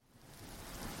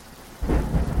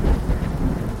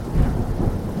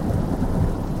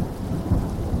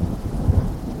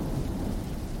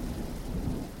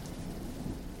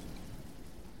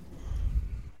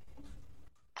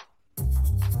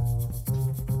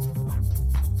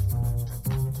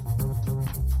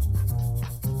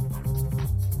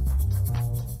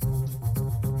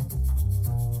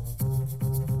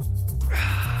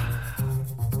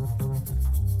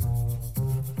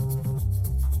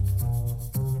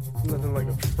Nothing like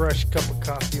a fresh cup of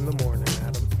coffee in the morning,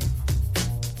 Adam.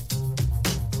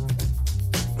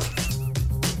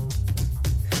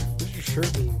 What's your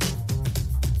shirt mean?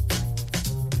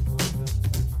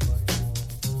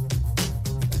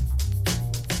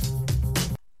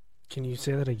 Can you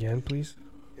say that again, please?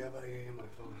 Yeah, but I got my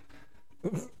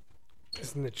phone.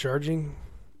 Isn't it charging?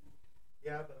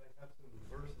 Yeah, but I have some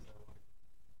verses I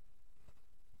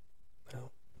want.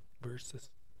 No. Verses.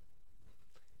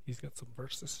 He's got some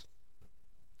verses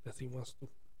that he wants to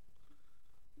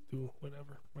do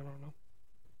whatever. I don't know.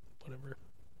 Whatever.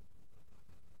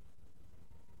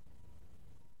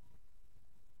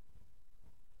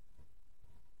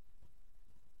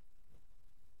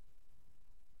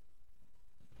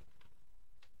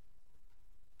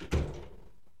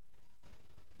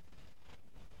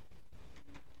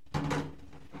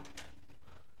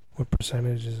 What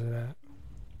percentage is it at?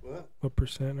 What? What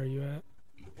percent are you at?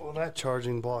 Well, that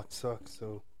charging block sucks,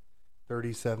 so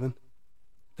 37.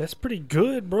 That's pretty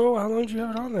good, bro. How long did you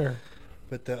have it on there?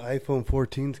 But the iPhone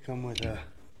 14s come with a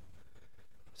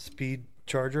speed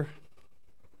charger.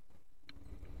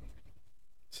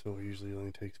 So it usually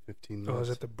only takes 15 minutes. Oh, is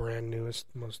it the brand newest,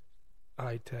 most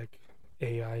high-tech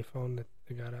AI phone that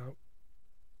they got out?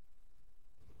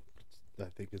 I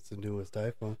think it's the newest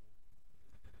iPhone.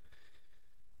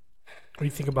 What do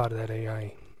you think about that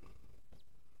AI?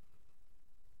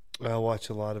 I watch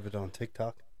a lot of it on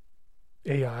TikTok.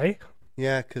 AI?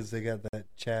 Yeah, because they got that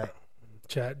chat.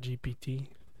 Chat GPT?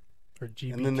 Or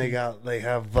GPT? And then they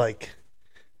have like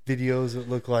videos that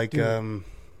look like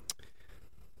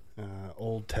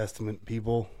Old Testament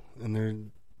people, and they're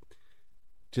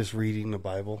just reading the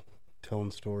Bible, telling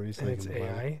stories. And like it's in the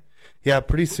Bible. AI? Yeah,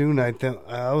 pretty soon.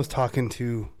 I was talking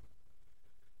to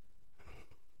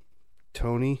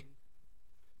Tony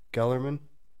Gellerman.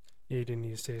 Yeah, you didn't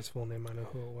need to say his full name. I know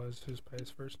who it was. Who's by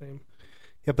his first name.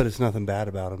 Yeah, but it's nothing bad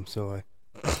about him. So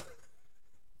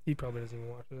He probably doesn't even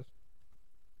watch this.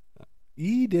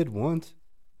 he did once.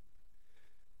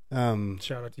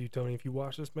 Shout out to you, Tony. If you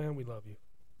watch this, man, we love you.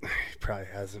 He probably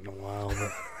hasn't in a while,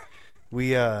 but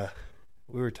we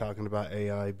were talking about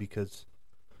AI because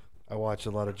I watch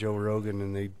a lot of Joe Rogan,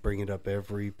 and they bring it up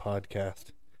every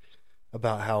podcast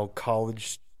about how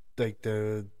college, like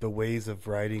the ways of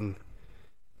writing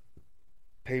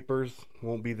papers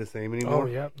won't be the same anymore. Oh,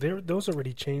 yeah. Those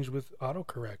already changed with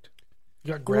autocorrect.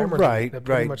 You got grammar right, that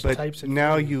pretty right. much But types it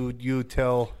now for you. you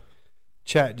tell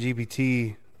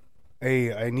ChatGPT,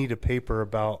 hey, I need a paper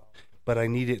about, but I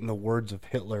need it in the words of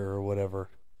Hitler or whatever.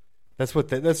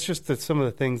 That's just some of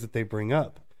the things that they bring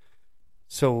up.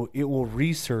 So it will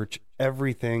research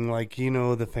everything, like,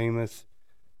 the famous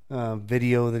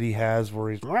video that he has where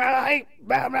he's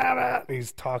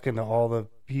talking to all the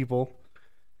people.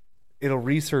 It'll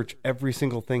research every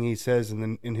single thing he says and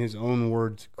then in his own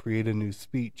words create a new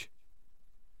speech.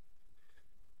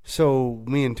 So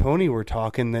me and Tony were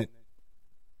talking that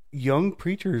young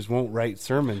preachers won't write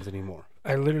sermons anymore.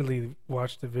 I literally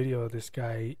watched a video of this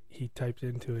guy. He typed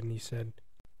into it and he said,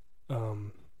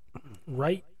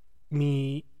 write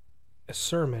me a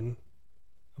sermon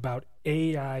about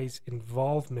AI's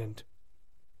involvement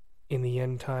in the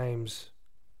end times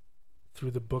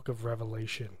through the book of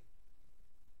Revelation.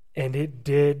 And it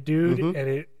did, dude. Mhm. And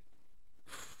it...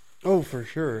 Oh, for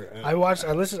sure. I watched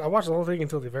the whole thing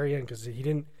until the very end because he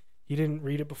didn't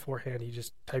read it beforehand. He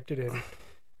just typed it in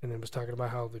and then was talking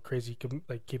about how the crazy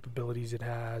capabilities it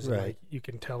has. And, Right. you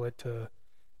can tell it to,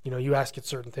 you ask it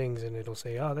certain things and it'll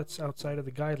say, oh, that's outside of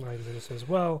the guidelines. And it says,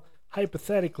 well,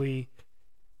 hypothetically,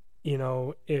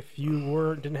 if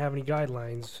you didn't have any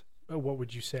guidelines, what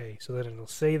would you say? So then it'll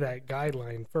say that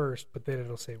guideline first, but then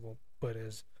it'll say, well, but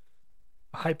as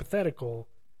a hypothetical,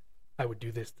 I would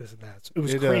do this, and that. So it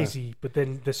was crazy, but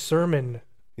then the sermon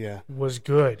was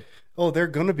good. Oh, they're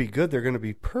going to be good. They're going to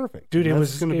be perfect. Dude, it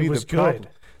was the good. Problem.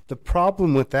 The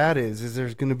problem with that is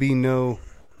there's going to be no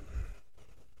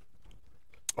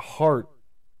heart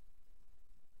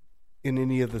in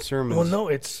any of the sermons. Well, no,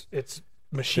 it's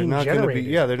machine they're not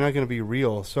generated. they're not going to be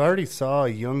real. So I already saw a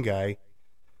young guy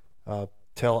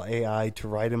tell AI to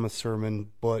write him a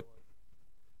sermon, but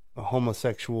a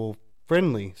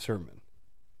homosexual-friendly sermon.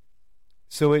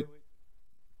 So it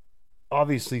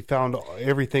obviously found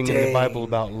everything in the Bible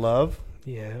about love.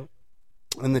 Yeah.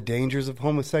 And the dangers of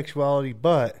homosexuality,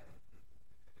 but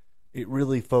it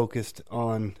really focused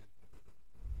on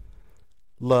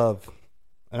love.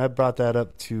 And I brought that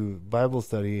up to Bible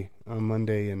study on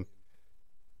Monday, and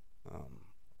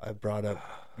I brought up,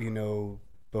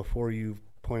 before you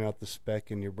point out the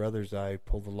speck in your brother's eye,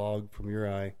 pull the log from your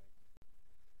eye.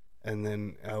 And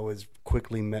then I was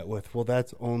quickly met with, well,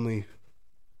 that's only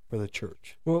for the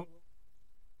church. Well,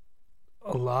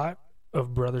 a lot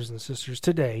of brothers and sisters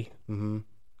today Mm-hmm.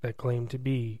 that claim to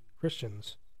be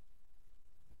Christians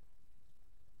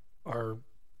are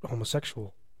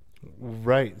homosexual.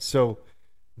 Right. So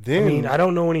then I mean, I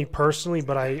don't know any personally,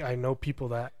 but I know people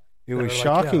that it that was are like,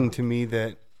 shocking yeah. to me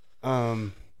that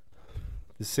the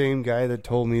same guy that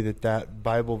told me that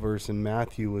Bible verse in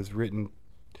Matthew was written.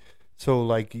 So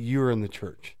like you're in the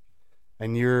church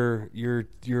and you're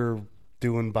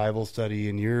doing Bible study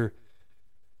and you're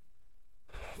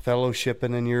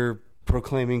fellowshipping and you're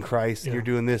proclaiming Christ and Yeah. you're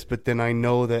doing this, but then I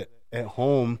know that at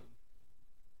home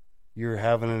you're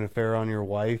having an affair on your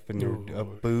wife and you're a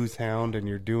Ooh. booze hound and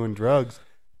you're doing drugs.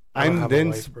 I don't I'm have a then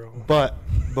wife, bro. but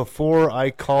before I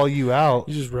call you out,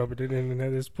 You just rubbing it in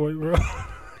at this point, bro.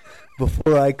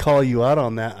 before I call you out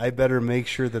on that, I better make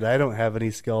sure that I don't have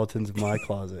any skeletons in my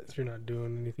closet. You're not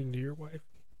doing anything to your wife.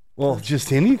 Well,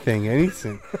 just anything.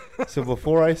 So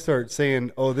before I start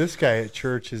saying, "Oh, this guy at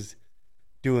church is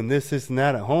doing this, and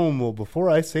that at home," well, before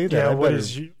I say that, I what better,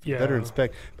 is you? Yeah, better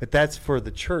inspect. But that's for the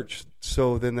church.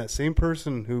 So then that same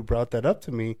person who brought that up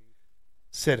to me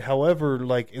said, however,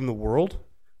 like in the world,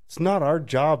 it's not our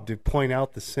job to point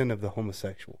out the sin of the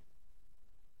homosexual.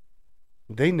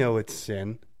 They know it's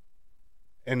sin,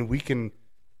 and we can.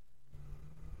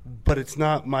 But it's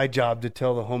not my job to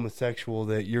tell the homosexual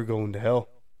that you're going to hell.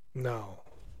 no.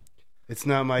 It's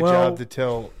not my Well- job to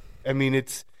tell. I mean,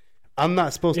 I'm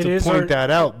not supposed It to is point our-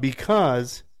 that out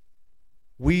because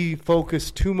we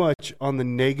focus too much on the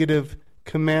negative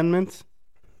commandments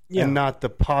Yeah. and not the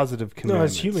positive No,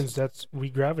 commandments. as humans, we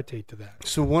gravitate to that.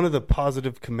 So one of the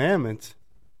positive commandments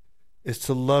is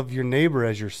to love your neighbor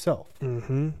as yourself.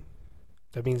 Mm-hmm.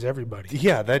 That means everybody.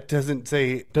 Yeah, that doesn't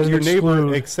say Doesn't your neighbor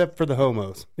exclude- except for the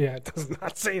homos. Yeah, it does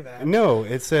not say that. No,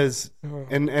 it says Oh,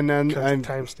 and I'm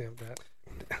timestamp that.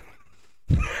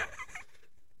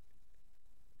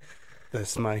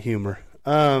 that's my humor.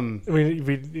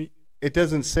 We It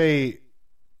doesn't say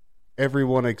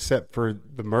everyone except for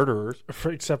the murderers.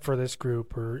 except for this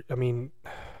group, or I mean,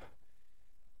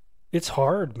 it's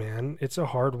hard, man. It's a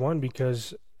hard one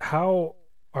because how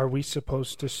are we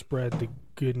supposed to spread the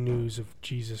good news of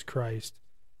Jesus Christ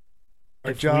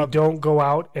Our if we job, don't go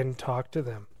out and talk to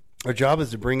them? our job is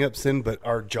to bring up sin, but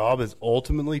our job is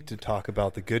ultimately to talk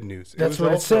about the good news. That's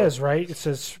what it says, right? It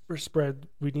says spread.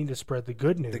 We need to spread the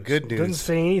good news. The good It doesn't news.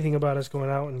 say anything about us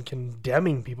going out and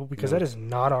condemning people because No. that is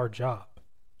not our job.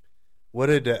 What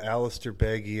did Alistair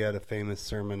Begg? He had a famous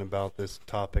sermon about this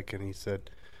topic, and he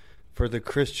said, "For the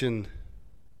Christian,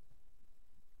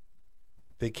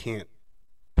 they can't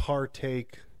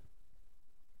partake."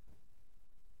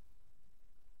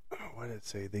 What did it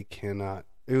say? They cannot.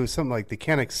 It was something like they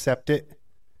can't accept it.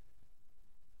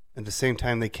 At the same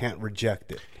time, they can't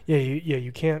reject it. Yeah,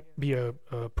 you can't be a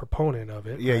proponent of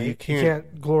it. Yeah, right? you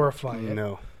can't- glorify it,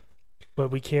 No, but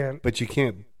we can't but you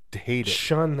can't hate it.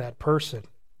 shun that person.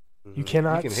 You Mhm.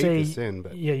 cannot you can say hate the sin,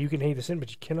 but yeah, you can hate the sin, but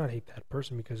you cannot hate that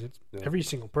person because it's No. every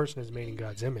single person is made in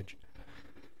God's image.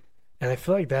 And I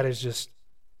feel like that is just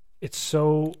it's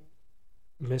so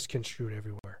misconstrued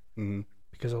everywhere Mhm.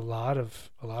 because a lot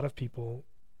of people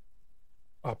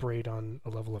operate on a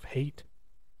level of hate.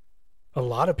 A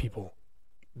lot of people.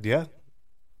 yeah,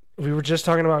 We were just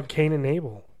talking about Cain and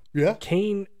Abel. yeah.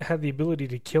 Cain had the ability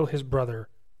to kill his brother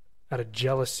out of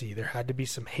jealousy. There had to be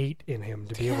some hate in him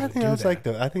to be Yeah, able I to think do that was that. like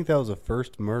I think that was the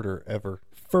first murder ever.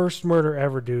 First murder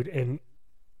ever, dude, and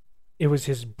it was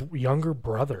his younger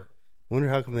brother. Wonder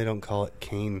how come they don't call it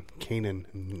Canaan,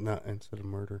 not instead of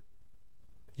murder.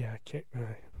 Yeah,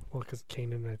 well, because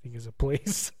Canaan, I think, is a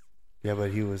place. Yeah,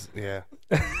 but he was. Yeah,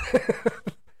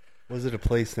 was it a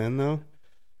place then though?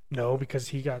 No, because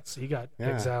he got Yeah.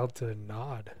 exiled to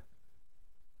Nod,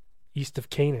 east of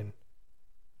Canaan.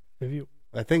 Have you?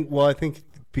 I think. Well, I think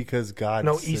because God.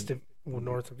 No, said-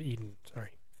 north of Eden.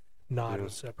 Sorry, Nod Yeah.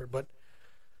 was separate, but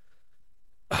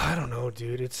I don't know,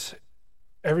 dude. It's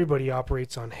everybody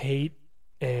operates on hate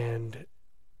and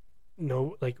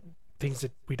like things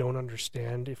that we don't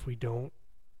understand. If we don't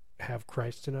have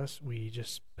Christ in us, we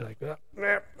just be like, "Ah,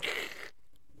 nah."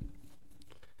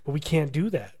 But we can't do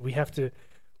that. We have to.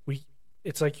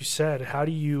 It's like you said. How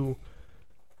do you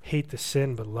hate the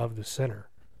sin but love the sinner?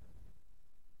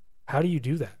 How do you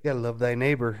do that? You gotta love thy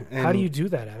neighbor. And How do you do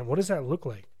that, Adam? What does that look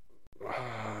like?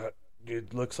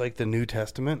 It looks like the New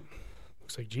Testament.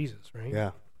 Looks like Jesus, right?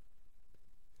 Yeah.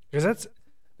 Because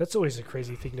that's always a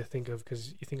crazy thing to think of.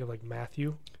 Because you think of like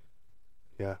Matthew.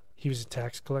 Yeah. He was a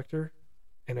tax collector,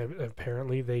 and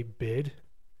apparently they bid.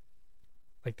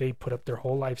 Like they put up their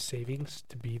whole life savings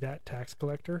to be that tax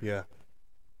collector. Yeah.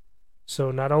 So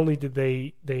not only did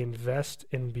they invest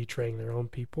in betraying their own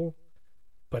people,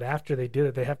 But after they did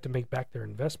it, they have to make back their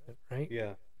investment, right?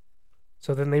 Yeah.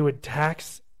 So then they would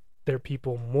tax their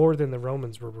people more than the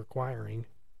Romans were requiring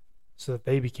so that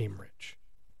they became rich.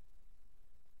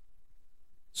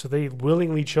 So they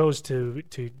willingly chose to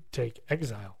take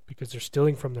exile because they're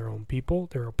stealing from their own people,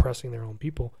 they're oppressing their own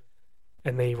people,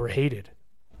 and they were hated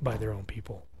by their own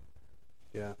people.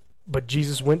 Yeah. But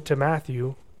Jesus went to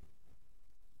Matthew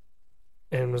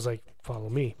and was like, follow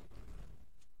me.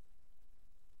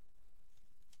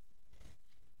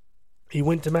 He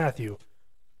went to Matthew.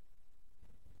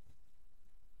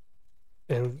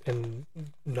 And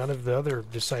none of the other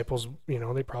disciples,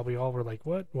 they probably all were like,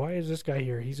 what? Why is this guy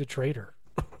here? He's a traitor.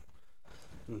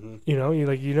 Mm-hmm.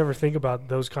 You never think about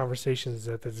those conversations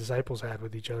that the disciples had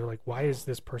with each other. Like, why is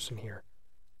this person here?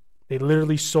 They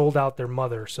literally sold out their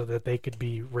mother so that they could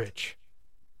be rich.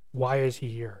 Why is he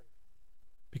here?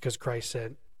 Because Christ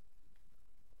said,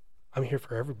 I'm here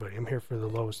for everybody. I'm here for the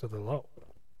lowest of the low.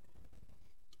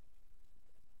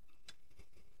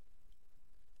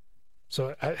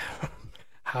 So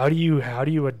how do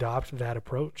you adopt that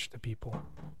approach to people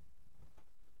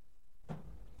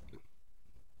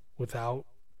with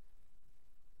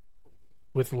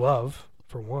love,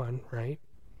 for one, right?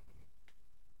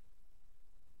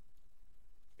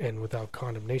 And without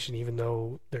condemnation, even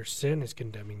though their sin is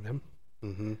condemning them.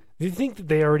 Mm-hmm. Do you think that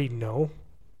they already know?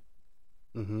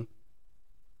 Mm-hmm.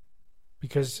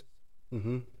 Because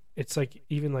mm-hmm. it's like,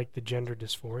 even like the gender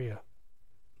dysphoria.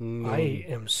 No. I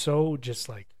am so just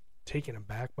like taken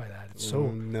aback by that. It's so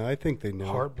no, I think they know.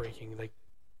 heartbreaking. Like,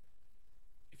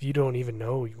 if you don't even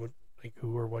know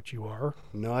who or what you are.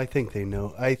 No, I think they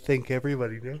know. I think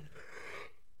everybody knows.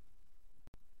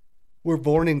 We're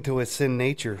born into a sin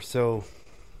nature, so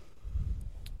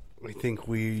I think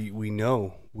we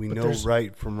know. We know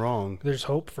right from wrong. There's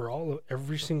hope for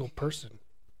every single person.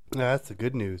 That's the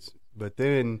good news. But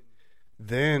then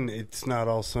it's not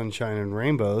all sunshine and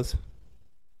rainbows.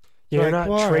 Yeah,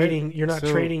 like, you're not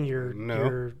trading your No.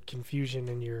 your confusion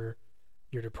and your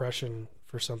depression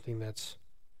for something that's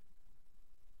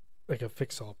like a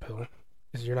fix-all pill.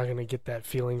 Because you're not going to get that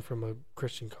feeling from a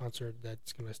Christian concert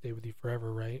that's going to stay with you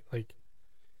forever, right? Like,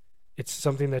 it's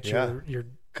something that you're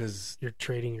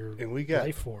trading your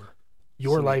life for.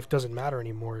 Your life doesn't matter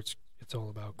anymore. It's all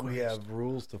about Christ. We have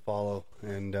rules to follow.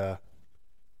 And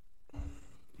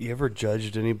you ever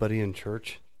judged anybody in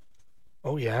church?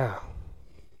 Oh yeah.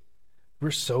 We're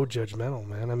so judgmental,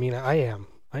 man. I mean, I am.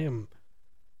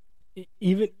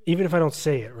 Even if I don't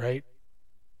say it, right?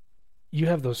 You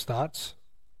have those thoughts,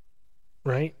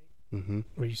 right? Mm-hmm.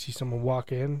 Where you see someone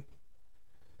walk in.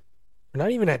 Or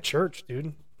not even at church,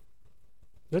 dude.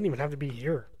 Doesn't even have to be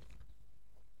here.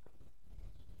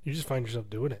 You just find yourself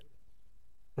doing it,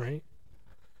 right?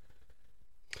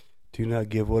 Do not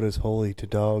give what is holy to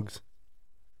dogs.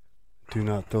 Do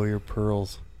not throw your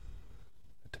pearls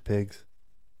to pigs.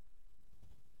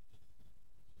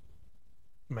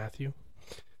 Matthew?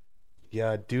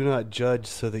 Yeah, do not judge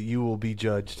so that you will be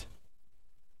judged.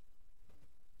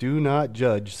 Do not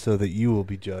judge so that you will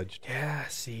be judged. Yeah,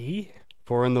 see?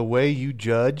 For in the way you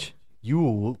judge,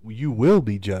 you will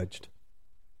be judged.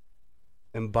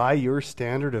 And by your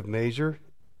standard of measure,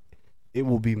 it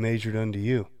will be measured unto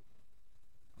you.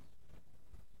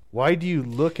 Why do you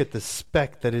look at the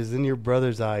speck that is in your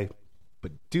brother's eye,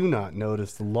 but do not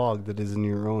notice the log that is in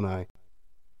your own eye?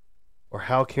 Or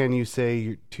how can you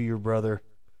say to your brother,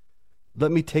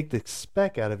 let me take the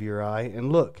speck out of your eye,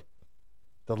 and look,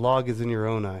 the log is in your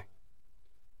own eye?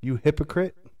 You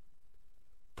hypocrite!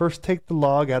 First take the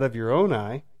log out of your own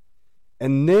eye,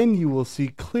 and then you will see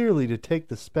clearly to take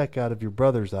the speck out of your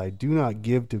brother's eye. Do not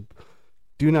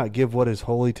give what is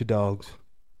holy to dogs.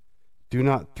 Do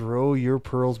not throw your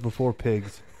pearls before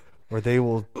pigs, or they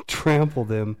will trample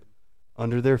them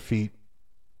under their feet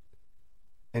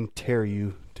and tear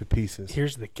you to pieces.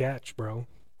 Here's the catch, bro.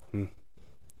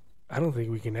 I don't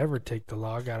think we can ever take the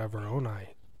log out of our own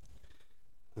eye.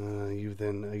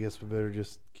 Then I guess we better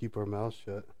just keep our mouths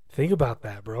shut. Think about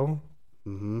that, bro.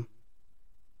 Mm-hmm.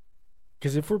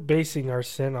 Because if we're basing our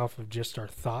sin off of just our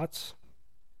thoughts,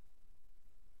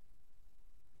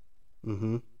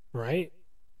 mm-hmm. right?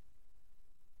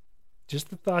 Just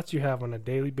the thoughts you have on a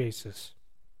daily basis.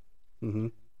 Mm-hmm.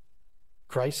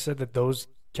 Christ said that those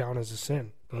count as a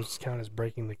sin. Those count as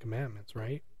breaking the commandments,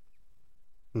 right?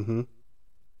 Mm-hmm.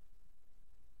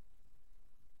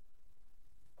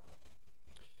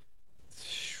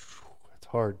 It's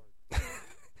hard.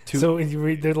 So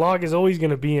the log is always going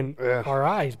to be in our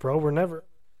eyes, bro.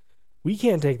 We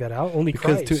can't take that out. Only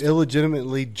because Christ. to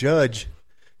illegitimately judge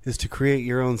is to create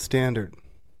your own standard.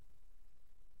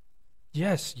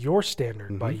 Yes, your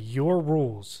standard by your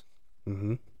rules.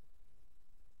 Mm-hmm.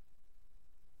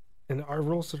 And our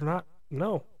rules are not.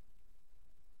 No,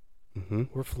 Mm-hmm.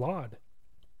 we're flawed.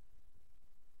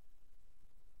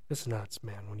 It's nuts,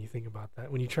 man, when you think about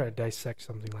that. When you try to dissect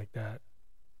something like that,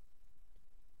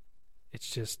 it's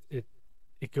just it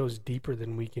goes deeper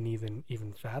than we can even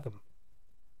fathom.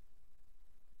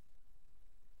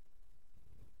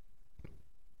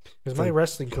 Because my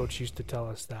wrestling coach used to tell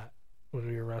us that when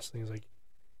we were wrestling. He's like,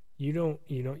 you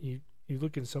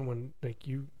look at someone like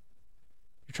you're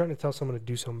trying to tell someone to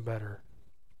do something better.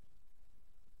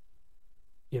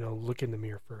 Look in the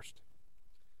mirror first.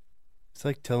 It's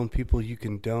like telling people you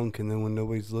can dunk, and then when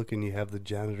nobody's looking, you have the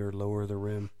janitor lower the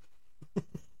rim. I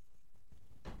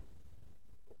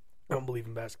don't believe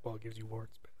in basketball. It gives you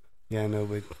warts. Yeah, I know,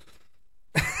 but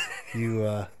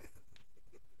you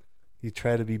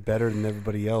try to be better than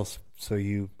everybody else, so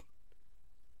you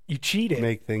cheat it.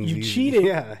 make things You easy. cheat it.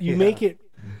 Yeah, You yeah. make it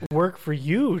work for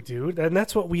you, dude. And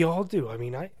that's what we all do. I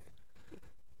mean,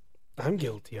 I'm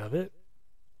guilty of it.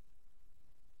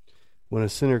 When a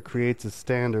sinner creates a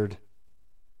standard,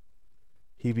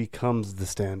 he becomes the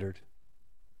standard.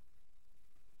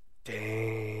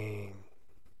 Dang.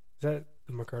 Is that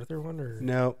the MacArthur one or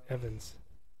No. Evans?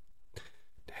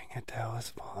 Dang it,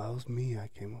 that was me. I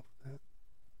came up with that.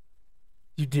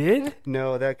 You did?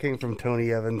 No, that came from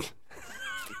Tony Evans.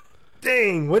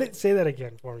 Dang. Say that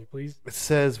again for me, please. It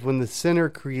says, when the sinner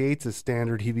creates a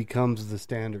standard, he becomes the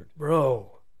standard.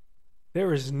 Bro,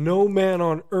 there is no man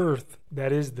on earth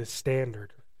that is the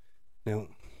standard. No.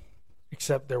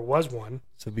 Except there was one.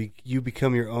 So you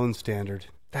become your own standard.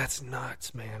 That's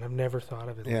nuts, man. I've never thought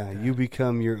of it Yeah, like that. you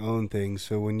become your own thing.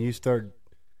 So when you start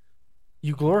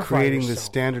You glorify creating the yourself.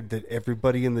 standard that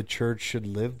everybody in the church should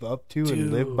live up to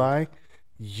and live Dude. by,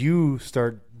 you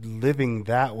start living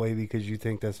that way because you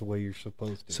think that's the way you're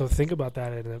supposed to. So think about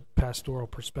that in a pastoral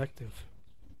perspective.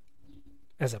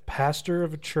 As a pastor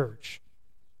of a church,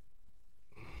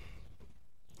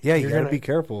 yeah, you you're got to gonna- be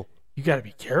careful. you got to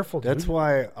be careful, dude. That's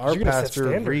why our You're gonna set pastor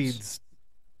standards. reads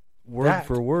word That.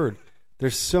 for word.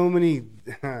 There's so many.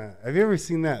 Have you ever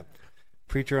seen that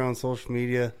preacher on social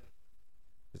media?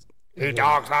 He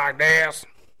talks like this.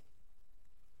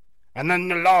 And then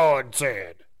the Lord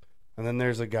said. And then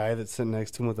there's a guy that's sitting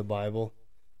next to him with a Bible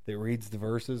that reads the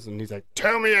verses, and he's like,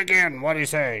 "Tell me again, what'd he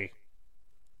say?"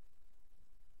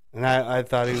 And I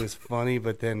thought he was funny,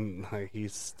 but then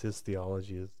his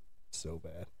theology is so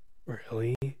bad.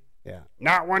 Really? Yeah.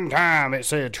 Not one time it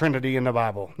said Trinity in the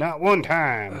Bible. Not one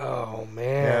time. Oh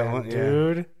man, Yeah.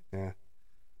 dude. Yeah.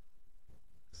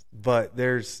 But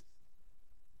there's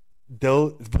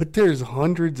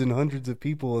hundreds and hundreds of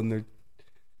people in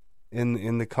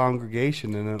the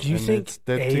congregation, and Do you think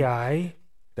AI,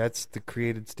 that's the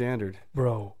created standard.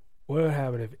 bro? What would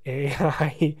happen if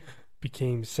AI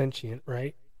became sentient,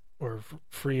 right, or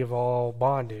free of all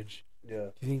bondage? Yeah.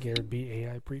 Do you think there would be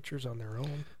AI preachers on their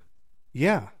own?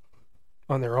 Yeah.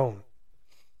 On their own,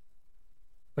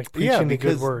 like preaching Yeah, the good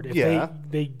because- word. If yeah.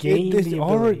 they gain the ability.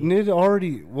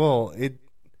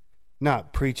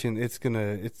 Not preaching.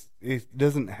 It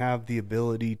doesn't have the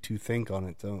ability to think on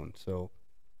its own. So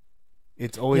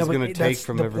it's always but going to take that's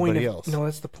from the point everybody of- else. No,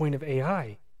 that's the point of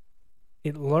AI.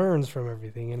 It learns from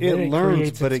everything, and It then it learns,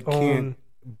 creates but its it own. can't.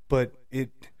 But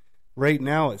right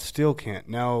now it still can't.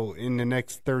 Now in the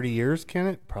next 30 years, can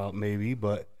it? Probably, maybe,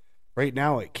 but right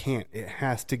now it can't. It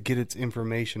has to get its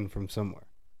information from somewhere.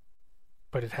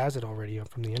 But it has it already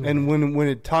from the internet. And when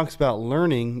it talks about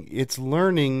learning, it's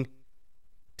learning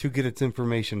to get its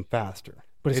information faster.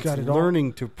 But it's got it all-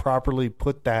 learning to properly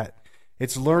put that.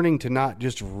 It's learning to not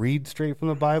just read straight from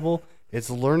the Bible. It's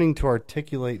learning to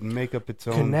articulate and make up its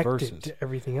own connect verses. it to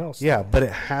everything else. Yeah, but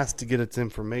it has to get its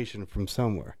information from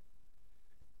somewhere.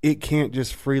 It can't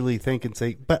just freely think and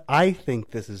say, "But I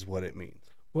think this is what it means."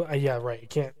 Well, yeah, right. It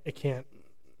can't It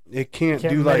can't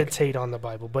do meditate on the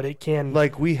Bible, but it can.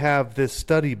 like we have this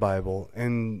study Bible,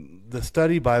 and the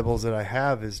study Bibles that I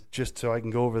have is just so I can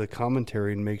go over the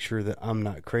commentary and make sure that I'm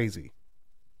not crazy.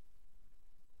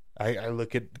 I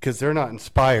look at, because they're not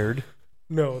inspired,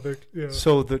 No, they're. Yeah.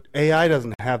 so the AI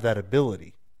doesn't have that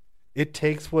ability. It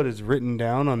takes what is written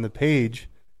down on the page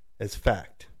as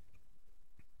fact.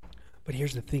 But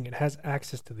here's the thing: it has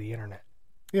access to the internet,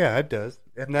 Yeah, it does,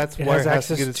 and that's It why has it has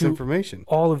to access get its to- information.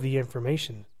 all of the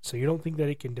information. So you don't think that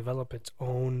it can develop its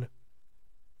own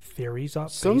theories based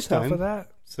off Sometime. of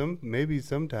that? Maybe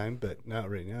sometime, but not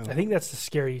right now. I think that's the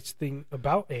scariest thing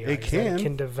about AI. It is that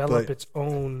can, develop but- its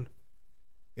own.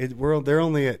 They're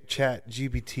only at Chat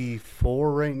GPT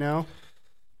 4 right now,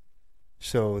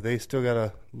 so they still got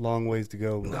a long ways to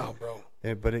go. No, bro.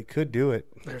 But it could do it.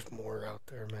 There's more out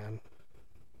there, man.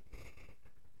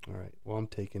 All right. Well, I'm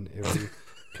taking every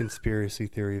conspiracy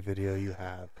theory video you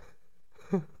have.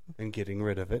 and getting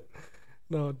rid of it.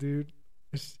 No, dude.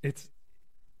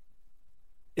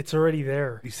 It's already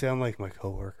there. You sound like my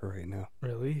coworker right now.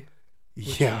 Really?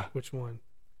 Yeah. Which one?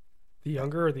 The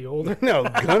younger or the older? No,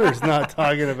 Gunner's not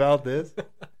talking about this.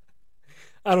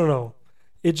 I don't know.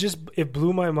 It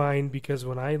blew my mind because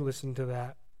when I listened to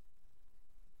that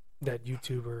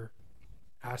YouTuber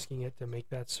asking it to make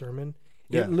that sermon,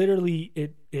 Yeah. it literally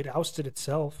it ousted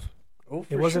itself. Oh,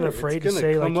 It wasn't afraid to it's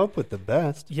say, gonna come like- up with the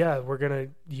best. Yeah, we're gonna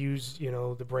use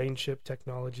the brain chip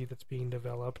technology that's being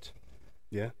developed.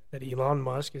 Yeah. That Elon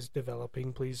Musk is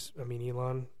developing.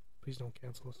 Elon, please don't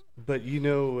cancel us. But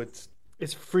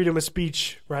It's freedom of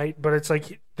speech, right? But it's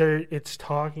like it's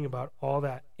talking about all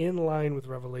that in line with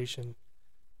Revelation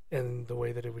and the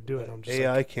way that it would do it. I'm just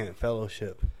AI can't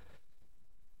fellowship.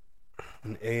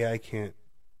 And AI can't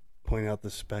point out the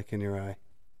speck in your eye.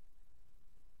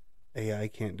 AI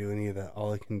can't do any of that.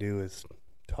 All it can do is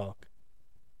talk.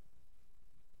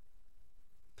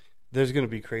 There's going to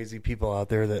be crazy people out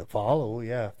there that follow,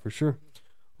 yeah, for sure.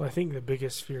 Well, I think the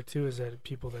biggest fear too is that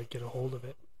people that get a hold of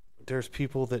it. There's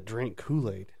people that drink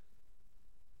Kool-Aid.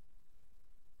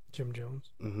 Jim Jones.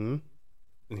 Mm-hmm.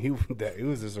 And he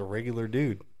was just a regular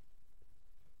dude.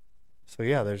 So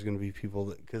yeah, there's going to be people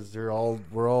that, because we're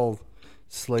all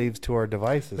slaves to our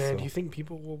devices. Man, so. do you think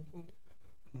people will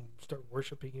start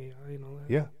worshiping AI and all that?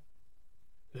 Yeah.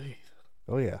 Ugh.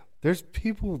 Oh yeah. There's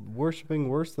people worshiping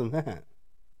worse than that.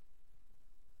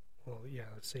 Well, yeah,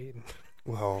 Satan.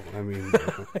 Well, I mean,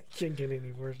 I can't get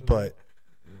any worse than but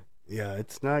yeah,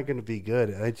 it's not going to be good.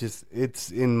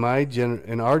 It's in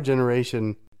our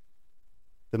generation,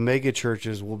 the mega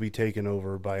churches will be taken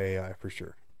over by AI for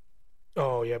sure. that.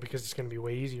 Oh, yeah, because it's going to be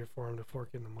way easier for them to fork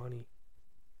in the money.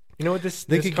 You know what this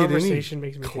They could conversation get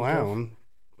any makes me clown.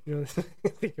 think of? You know what I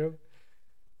think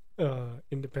of?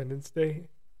 Independence Day,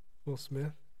 Will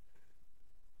Smith,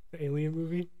 the Alien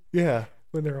movie, Yeah.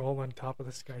 when they're all on top of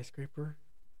the skyscraper,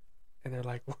 and they're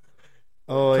like,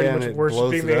 Oh pretty yeah, much and it blows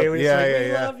worshiping it the up. aliens. Yeah, like, yeah, we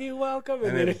yeah. love you, welcome,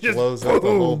 And then it just blows up the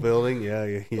whole boom. building. Yeah,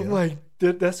 yeah, yeah. I'm like,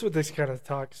 that's what this kind of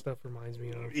talk stuff reminds me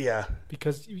of. Yeah.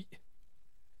 Because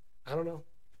I don't know.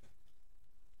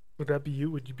 Would that be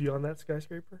you? Would you be on that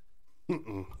skyscraper?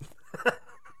 Mm-mm.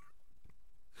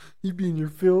 You'd be in your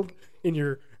field, in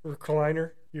your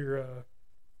recliner, your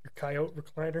coyote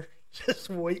recliner, just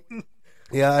waiting.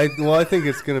 Yeah, I think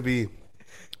it's going to be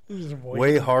Just waiting.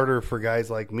 way harder for guys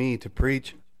like me to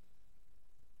preach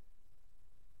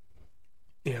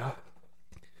Yeah.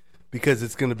 because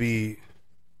it's going to be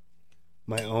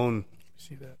my own.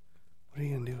 See that? What are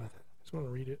you going to do with it? I just want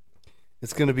to read it.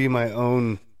 It's going to be my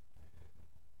own.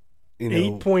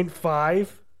 8.5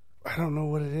 I don't know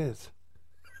what it is.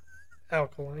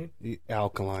 alkaline.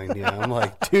 Alkaline, yeah. I'm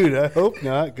like, dude, I hope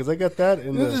not, because I got that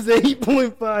in This the. is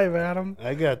 8.5, Adam.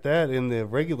 I got that in the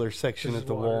regular section This at is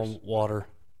the waters. water.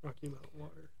 Rocky Mountain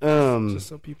water. Um, Just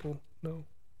so people know.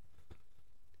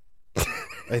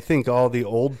 I think all the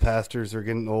old pastors are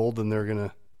getting old, and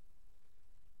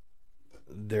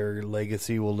their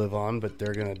legacy will live on, but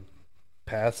they're gonna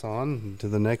pass on to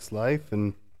the next life,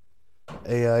 and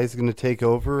AI is gonna take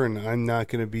over, and I'm not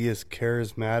gonna be as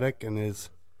charismatic and as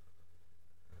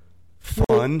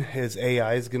fun as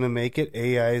AI is gonna make it.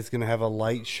 AI is gonna have a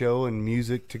light show and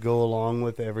music to go along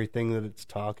with everything that it's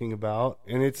talking about,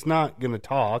 and it's not gonna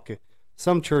talk.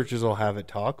 Some churches will have it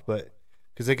talk, but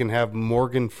because they can have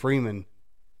Morgan Freeman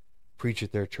preach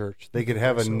at their church, they could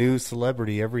have a new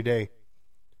celebrity every day.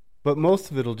 But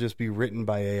most of it will just be written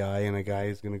by AI, and a guy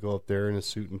is going to go up there in a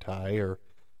suit and tie or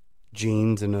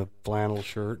jeans and a flannel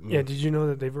shirt. And, Yeah, did you know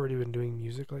that they've already been doing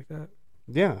music like that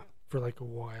yeah. for like a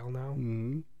while now?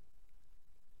 Mm-hmm.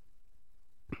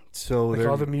 So Like they're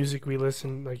all the music we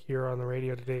listen like here on the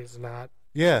radio today is not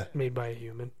yeah, made by a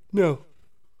human. no.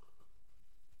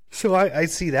 So I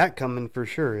see that coming for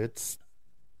sure.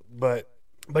 But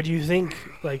But you think,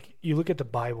 like, you look at the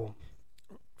Bible,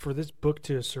 for this book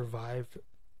to survive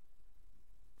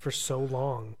for so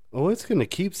long. it's going to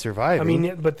keep surviving. I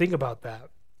mean, but think about that.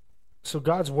 So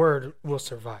God's word will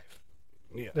survive.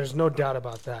 yeah. There's no doubt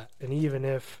about that. And even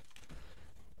if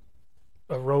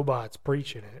a robot's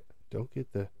preaching it, Don't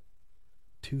get the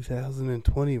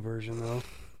 2020 version though.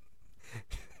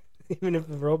 even if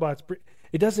the robot's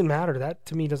it doesn't matter. That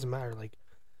to me doesn't matter. Like,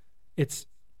 it's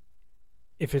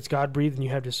if it's God breathed and you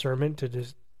have discernment to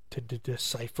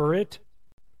decipher it,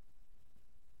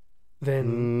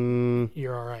 then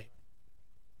you're all right.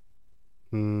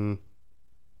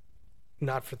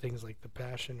 Not for things like the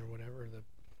Passion or whatever.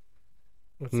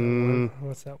 What's that one?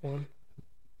 What's that one?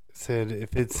 Said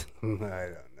if it's I don't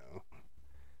know.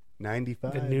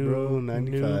 95, The new bro,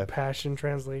 95. Passion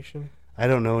translation. I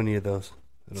don't know any of those.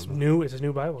 I It's don't know. new. It's a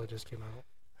new Bible that just came out.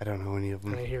 I don't know any of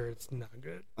them. And I hear it's not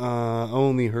good. I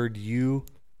only heard you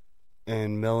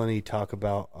and Melanie talk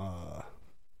about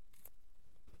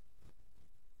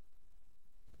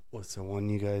what's the one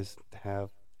you guys have?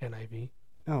 NIV,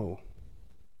 No.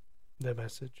 The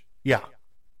Message. Yeah.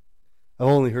 I've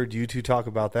only heard you two talk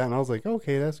about that, and I was like,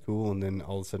 okay, that's cool. And then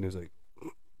all of a sudden it was like,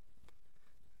 all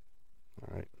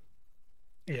right.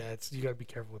 Yeah, you got to be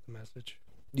careful with The Message.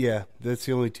 Yeah, that's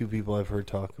the only two people I've heard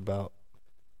talk about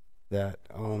that.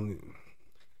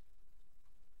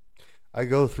 I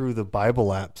go through the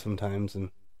Bible app sometimes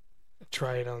and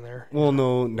Try it on there. well,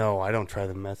 no, I don't try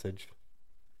The Message,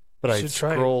 but You I should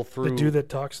try it. scroll through. The dude that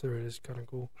talks through it is kind of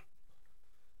cool.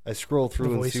 I scroll through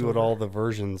The and see what voiceover. all the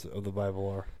versions of the Bible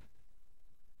are.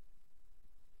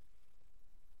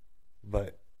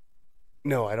 But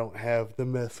no, I don't have The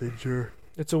Message or.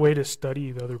 It's a way to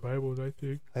study the other Bibles, I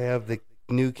think. I have the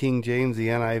New King James, the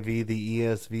NIV, the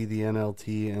ESV, the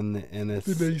NLT, and the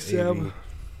NSAV. The NASAM.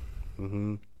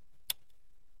 Mm-hmm.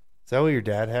 Is that what your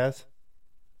dad has?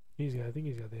 I think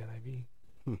he's got the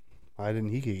NIV. Why didn't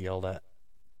he get yelled at?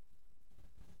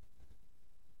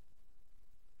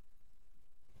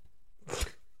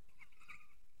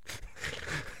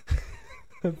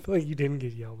 I feel like you didn't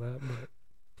get yelled at, but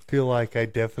I feel like I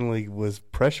definitely was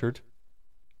pressured.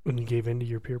 when you gave in to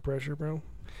your peer pressure, bro.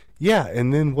 Yeah,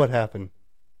 and then what happened?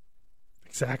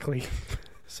 Exactly.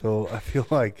 So I feel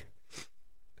like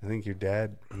I think your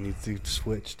dad needs to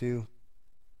switch too.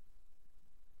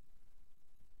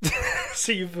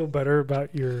 So you feel better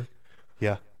about your...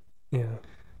 Yeah, Yeah.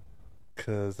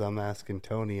 because I'm asking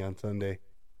Tony on Sunday,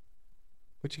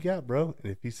 what you got, bro?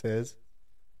 And if he says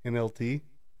NLT,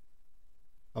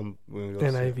 I'm going to go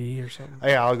NIV or something.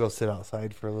 Yeah, I'll go sit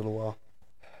outside for a little while.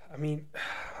 I mean,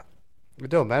 It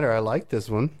don't matter. I like this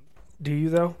one. do you,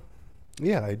 though?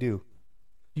 Yeah, I do.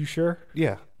 You sure?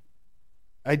 Yeah.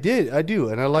 I do.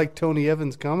 And I like Tony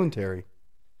Evans' commentary.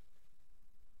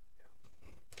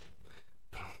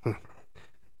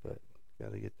 But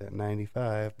got to get that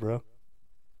 95, bro.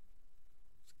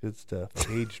 It's good stuff.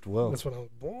 Aged well. That's when I was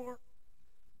born.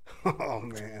 Oh,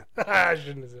 man. I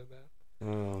shouldn't have said that.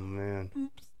 Oh, man.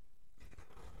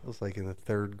 I was like in the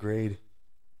 3rd grade.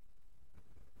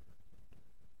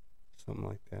 Something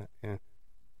like that, yeah.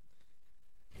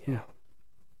 Yeah.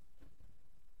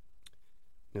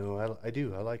 No, I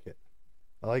do. I like it.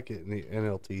 I like it in the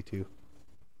NLT, too.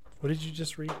 What did you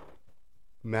just read?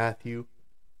 Matthew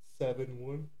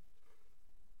 7:1.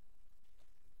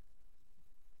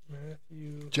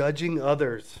 Matthew Judging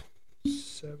others.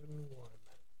 7:1.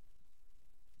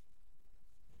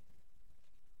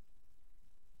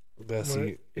 That's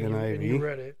the And you NIV.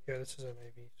 read it. Yeah, this is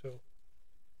NIV. So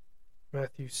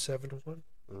Matthew 7:1.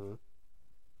 Uh,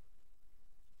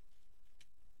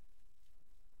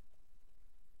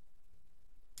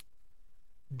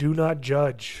 Do not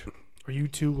judge, or you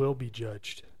too will be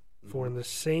judged. For in the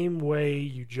same way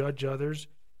you judge others,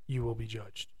 you will be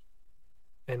judged.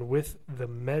 And with the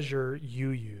measure you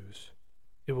use,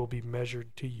 it will be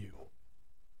measured to you.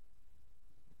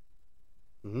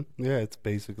 Yeah, it's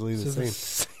basically the So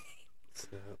same.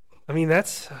 I mean,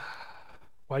 that's...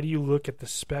 why do you look at the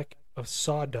speck of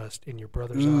sawdust in your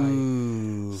brother's eye?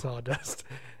 Ooh. Sawdust.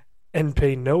 And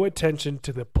pay no attention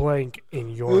to the plank in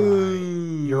your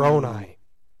eye. Your own eye.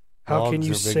 How can Logs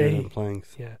you are bigger say... than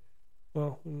planks. Yeah.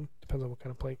 Well, depends on what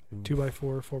kind of plank. Mm.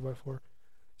 2x4, 4x4.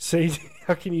 Say,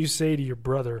 how can you say to your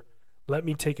brother, "Let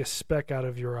me take a speck out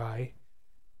of your eye,"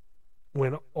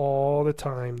 when all the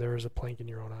time there is a plank in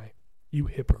your own eye? You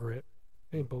hypocrite.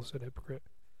 They both said hypocrite.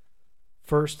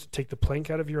 First, take the plank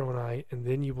out of your own eye, and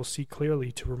then you will see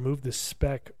clearly to remove the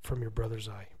speck from your brother's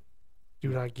eye. Do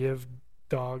not give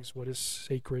dogs what is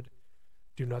sacred.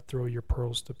 Do not throw your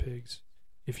pearls to pigs.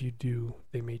 If you do,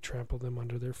 they may trample them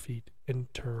under their feet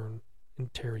and turn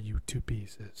and tear you to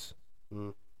pieces.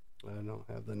 I don't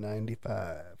have the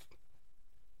 95.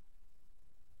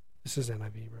 This is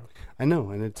NIV, bro. I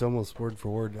know, and it's almost word for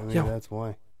word. I mean, Yeah. that's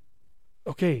why.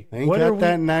 Okay, I ain't what got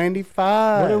that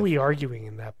 95. What are we arguing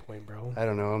in that point, bro? I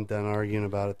don't know. I'm done arguing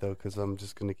about it, though, because I'm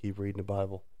just going to keep reading the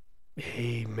Bible.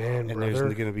 Amen, And brother.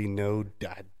 there's going to be no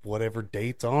whatever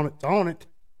dates on it. It's on it.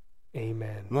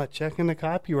 Amen. I'm not checking the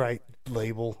copyright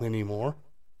label anymore.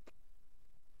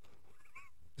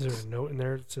 Is there a note in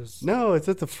there that says... No, it's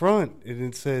at the front, and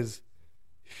it says,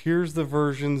 here's the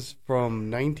versions from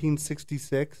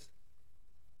 1966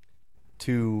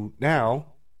 to now,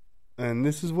 and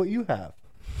this is what you have.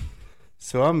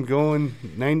 So I'm going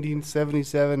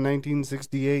 1977,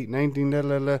 1968,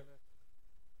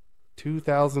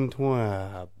 2020.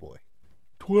 Ah, boy.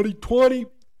 2020.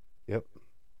 Yep.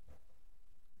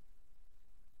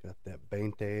 Got that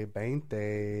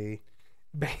 20.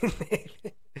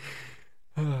 Band-Aid.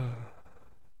 Do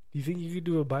you think you could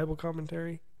do a Bible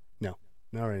commentary?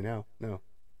 Not right now. No.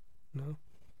 No.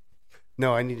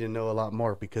 No, I need to know a lot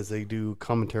more because they do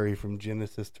commentary from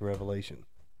Genesis to Revelation.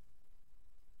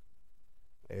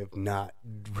 I have not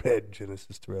read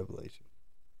Genesis to Revelation.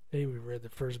 Hey, we read the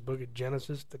first book of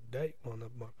Genesis today. Well,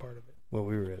 not my part of it. Well,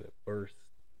 we read it first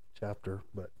chapter,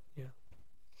 but Yeah.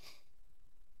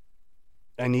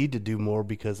 I need to do more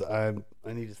because I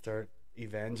need to start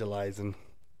evangelizing.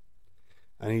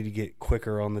 I need to get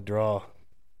quicker on the draw.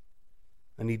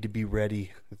 I need to be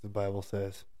ready, as the Bible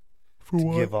says, For to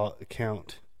what? give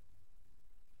account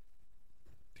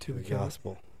To the account.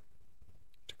 gospel,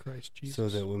 To Christ Jesus. so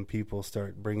that when people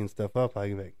start bringing stuff up, I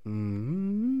can be like,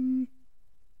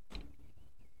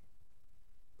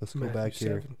 Let's go Matthew back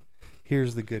here. 7.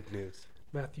 Here's the good news,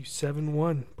 Matthew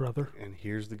 7:1, brother. and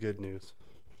here's the good news.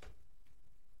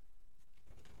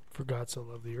 For God so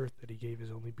loved the earth that he gave his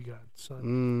only begotten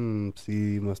Son.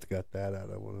 See, you must have got that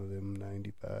out of one of them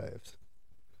 95s.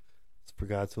 It's for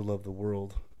God so loved the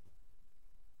world.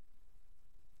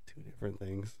 Two different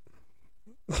things.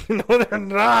 No, they're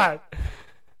not.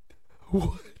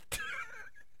 What?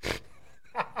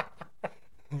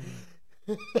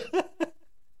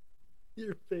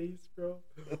 Your face, bro.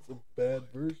 That's a bad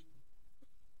version.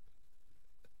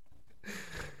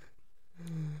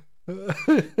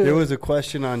 There was a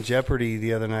question on Jeopardy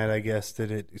the other night, I guess, that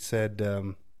it said,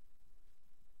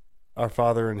 Our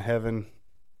Father in heaven,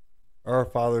 our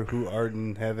Father who art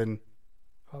in heaven,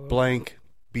 Hallowed. blank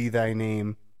be thy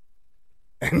name.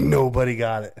 And nobody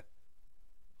got it.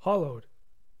 Hallowed.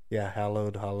 Yeah,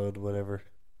 hallowed, whatever.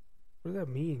 What does that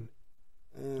mean?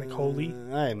 Like holy?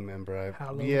 I remember.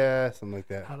 Hallowed. Yeah, something like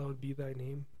that. Hallowed be thy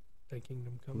name. Thy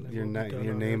kingdom come. Thy Your, will be done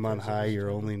your name earth on as it high, is in your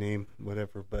heaven. only name,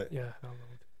 whatever. But Yeah, hallowed.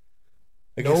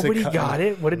 I guess Nobody got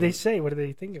it. What did they say? What did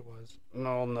they think it was?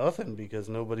 No, nothing, because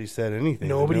nobody said anything.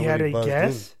 Nobody had a buzzed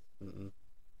guess? in.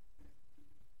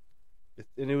 Mm-mm.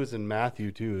 And it was in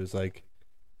Matthew too. It was like,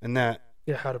 and that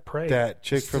Yeah, how to pray.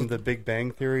 chick from The Big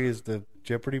Bang Theory is the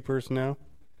Jeopardy person now.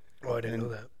 Oh, I didn't know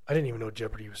that. I didn't even know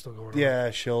Jeopardy was still going on. Yeah,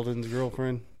 Sheldon's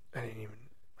girlfriend. I didn't even.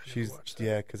 I never She's watched that.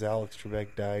 yeah, because Alex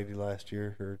Trebek died last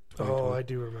year or Oh, 2020. I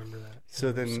do remember that.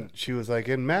 So then she was like,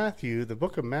 in Matthew, the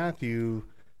book of Matthew,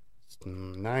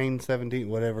 9:17,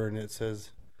 whatever, and it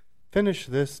says, finish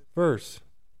this verse.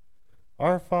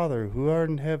 Our Father who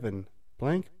art in heaven,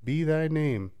 blank be thy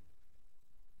name.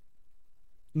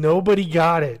 Nobody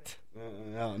got it.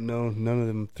 No, none of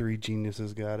them three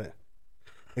geniuses got it.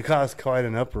 It caused quite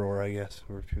an uproar, I guess,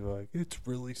 where people were like, it's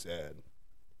really sad.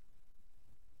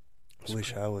 I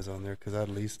wish I was on there because I at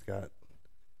least got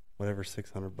whatever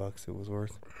 $600 it was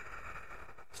worth.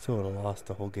 Still would have lost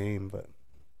the whole game, but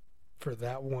For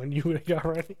that one, you would have got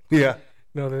right. yeah.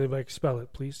 No, then they'd be like, spell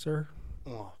it, please, sir.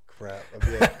 Oh crap! I'd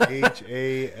be like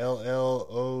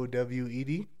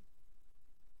HALLOWED.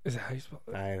 Is that how you spell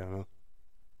it? I don't know.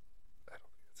 I don't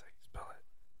think that's how you spell it.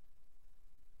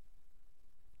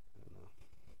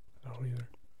 I don't either.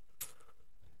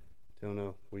 Don't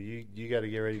know. Well, you got to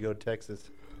get ready to go to Texas.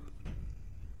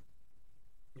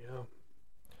 Yeah.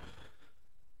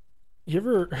 You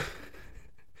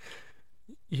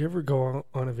ever go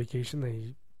on a vacation that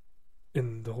you,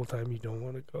 and the whole time you don't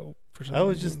want to go for some I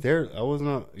was reason? just there. I was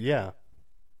not. Yeah.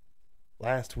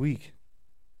 Last week.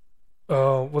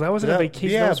 Oh, well, that wasn't a vacation.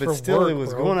 Yeah, that was but for still, work, it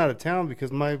was bro. going out of town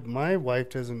because my wife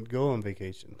doesn't go on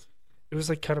vacations. It was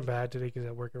like kind of bad today because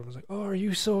at work everyone was like, "Oh, are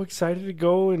you so excited to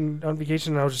go and on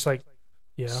vacation?" And I was just like,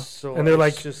 "Yeah." So And they're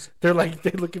like- it's just They're like,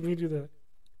 they look at me do that.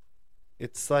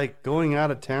 it's like going out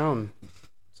of town.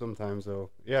 Sometimes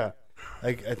though, yeah,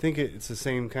 I think it's the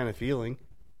same kind of feeling.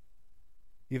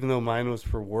 Even though mine was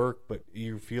for work, but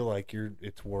you feel like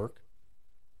it's work.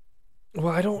 Well,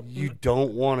 I don't. You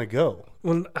don't want to go.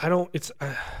 Well, I don't. It's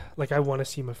like I want to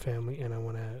see my family and I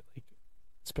want to like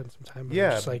spend some time. But Yeah.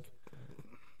 I'm just like,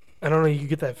 I don't know. You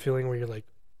get that feeling where you're like,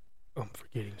 I'm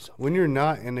forgetting something. When you're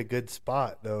not in a good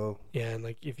spot, though, Yeah, and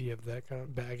like if you have that kind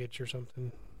of baggage or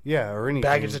something, yeah, or anything,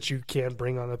 baggage that you can't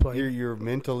bring on the plane. you're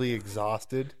mentally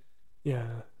exhausted. Yeah.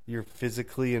 You're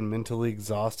physically and mentally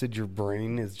exhausted. Your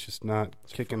brain is just not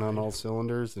kicking on fried. all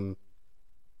cylinders, and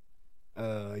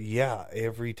yeah,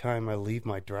 every time I leave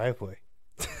my driveway,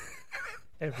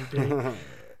 Every day.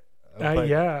 But,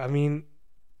 Yeah, I mean,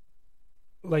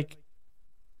 like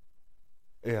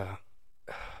yeah,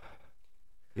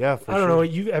 yeah. For I don't sure.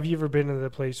 know. Have you ever been to the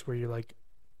place where you're like,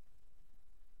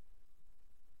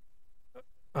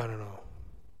 I don't know.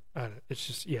 It's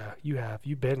just yeah. You have.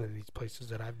 You've been to these places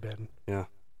that I've been. Yeah.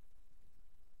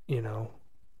 You know,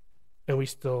 and we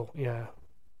still yeah.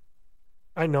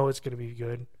 I know it's gonna be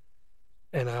good.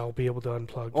 and I'll be able to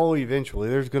unplug. Oh, eventually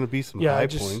there's going to be some high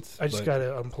points. I just got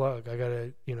to unplug. I got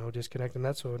to, disconnect. And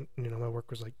that's when, my work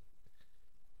was like,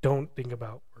 don't think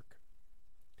about work.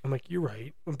 I'm like, you're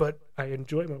right, but I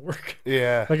enjoy my work.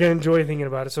 Yeah. Like, I enjoy thinking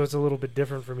about it, so it's a little bit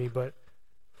different for me. But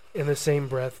in the same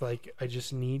breath, like, I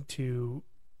just need to,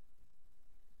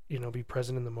 be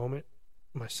present in the moment.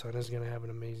 My son is going to have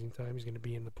an amazing time. He's going to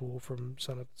be in the pool from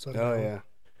sun up to sundown. Oh, yeah.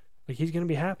 Like, he's going to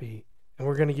be happy, and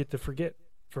we're going to get to forget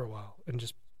for a while and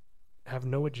just have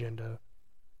no agenda.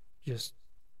 Just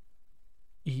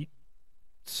eat,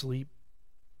 sleep,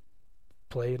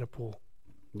 play in a pool.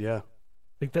 Yeah.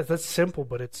 Like that's simple,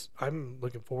 but I'm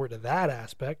looking forward to that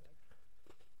aspect.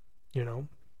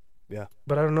 Yeah.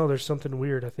 But I don't know, there's something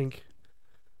weird. I think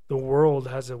the world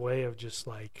has a way of just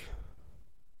like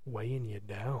weighing you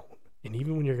down. And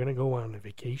even when you're gonna go on a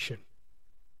vacation,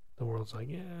 the world's like,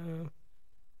 yeah,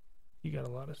 you got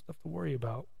a lot of stuff to worry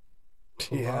about.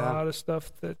 A lot of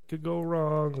stuff that could go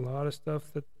wrong, a lot of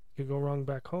stuff that could go wrong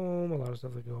back home, a lot of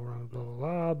stuff that could go wrong, blah blah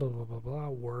blah, blah blah blah blah,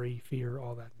 worry, fear,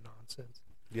 all that nonsense.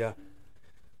 Yeah.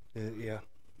 Yeah.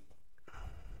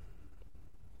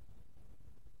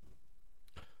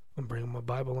 I'm bringing my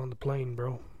Bible on the plane,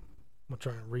 bro. I'm going to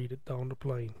try and read it on the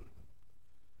plane.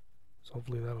 So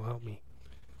hopefully that'll help me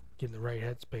get in the right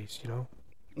headspace,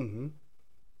 Mm-hmm.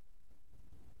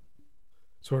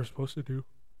 That's what we're supposed to do.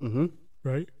 Mm-hmm.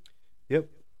 Right? Yep.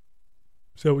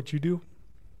 Is that what you do?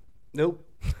 Nope.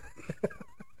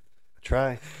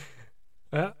 Try.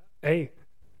 Hey.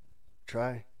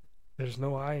 Try. There's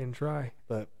no I in try.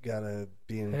 But gotta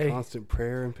be in constant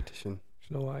prayer and petition.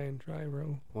 There's no I in try,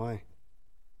 bro. Why?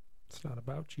 It's not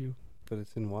about you. But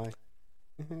it's in why.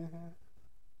 There's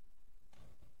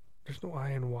no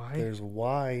I in why. There's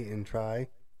why in try.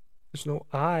 There's no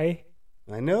I.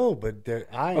 I know, but there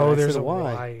I. Oh, I there's said a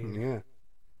why. why. Yeah.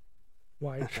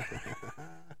 Why?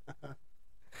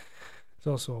 There's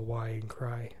also a why in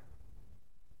cry.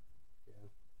 Yeah.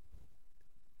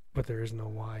 But there is no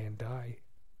why in die.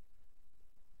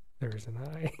 There is an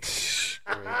I.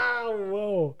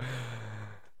 Whoa.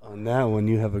 On that one,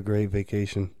 you have a great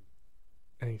vacation.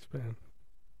 Thanks, man.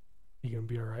 You gonna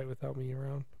be all right without me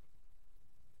around?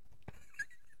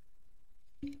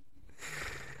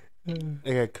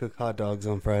 I got cook hot dogs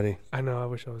on Friday. I know. I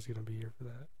wish I was gonna be here for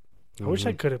that. I wish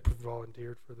I could have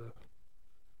volunteered for the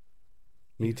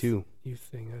Me too. youth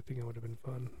thing. I think it would have been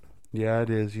fun. Yeah, it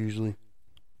is usually.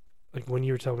 Like when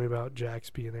you were telling me about Jax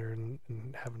being there and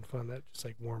having fun, that just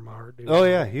like warmed my heart, dude. Oh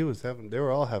yeah, they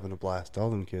were all having a blast.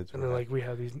 All them kids. And then like we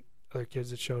have these other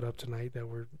kids that showed up tonight that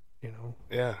were,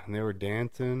 Yeah, and they were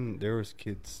dancing. There was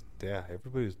kids. Yeah,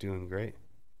 everybody was doing great.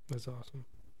 That's awesome.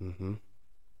 Mm-hmm.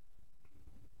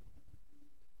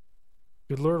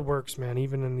 Good Lord works, man,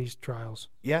 even in these trials.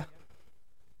 Yeah.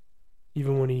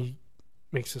 Even when he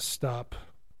makes us stop.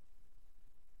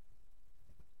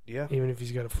 Yeah. Even if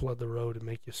he's got to flood the road and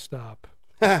make you stop.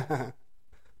 Yeah.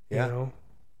 Yeah.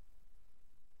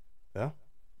 Like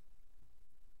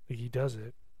he does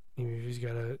it. Even if he's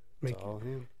got to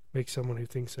make someone who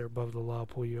thinks they're above the law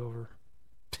pull you over.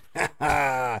 If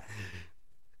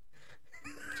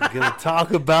you're going to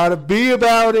talk about it, be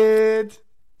about it.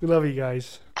 We love you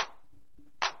guys.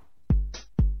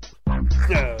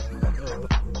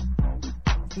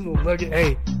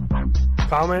 Hey,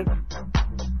 comment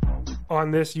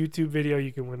on this YouTube video.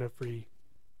 You can win a free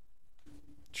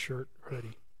shirt,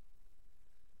 hoodie.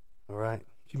 All right.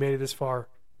 If you made it this far,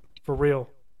 for real,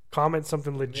 comment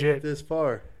something legit. This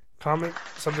far. Comment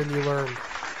something you learned.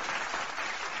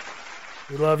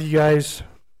 We love you guys.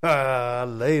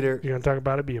 Later. You're going to talk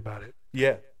about it, be about it.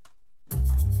 Yeah.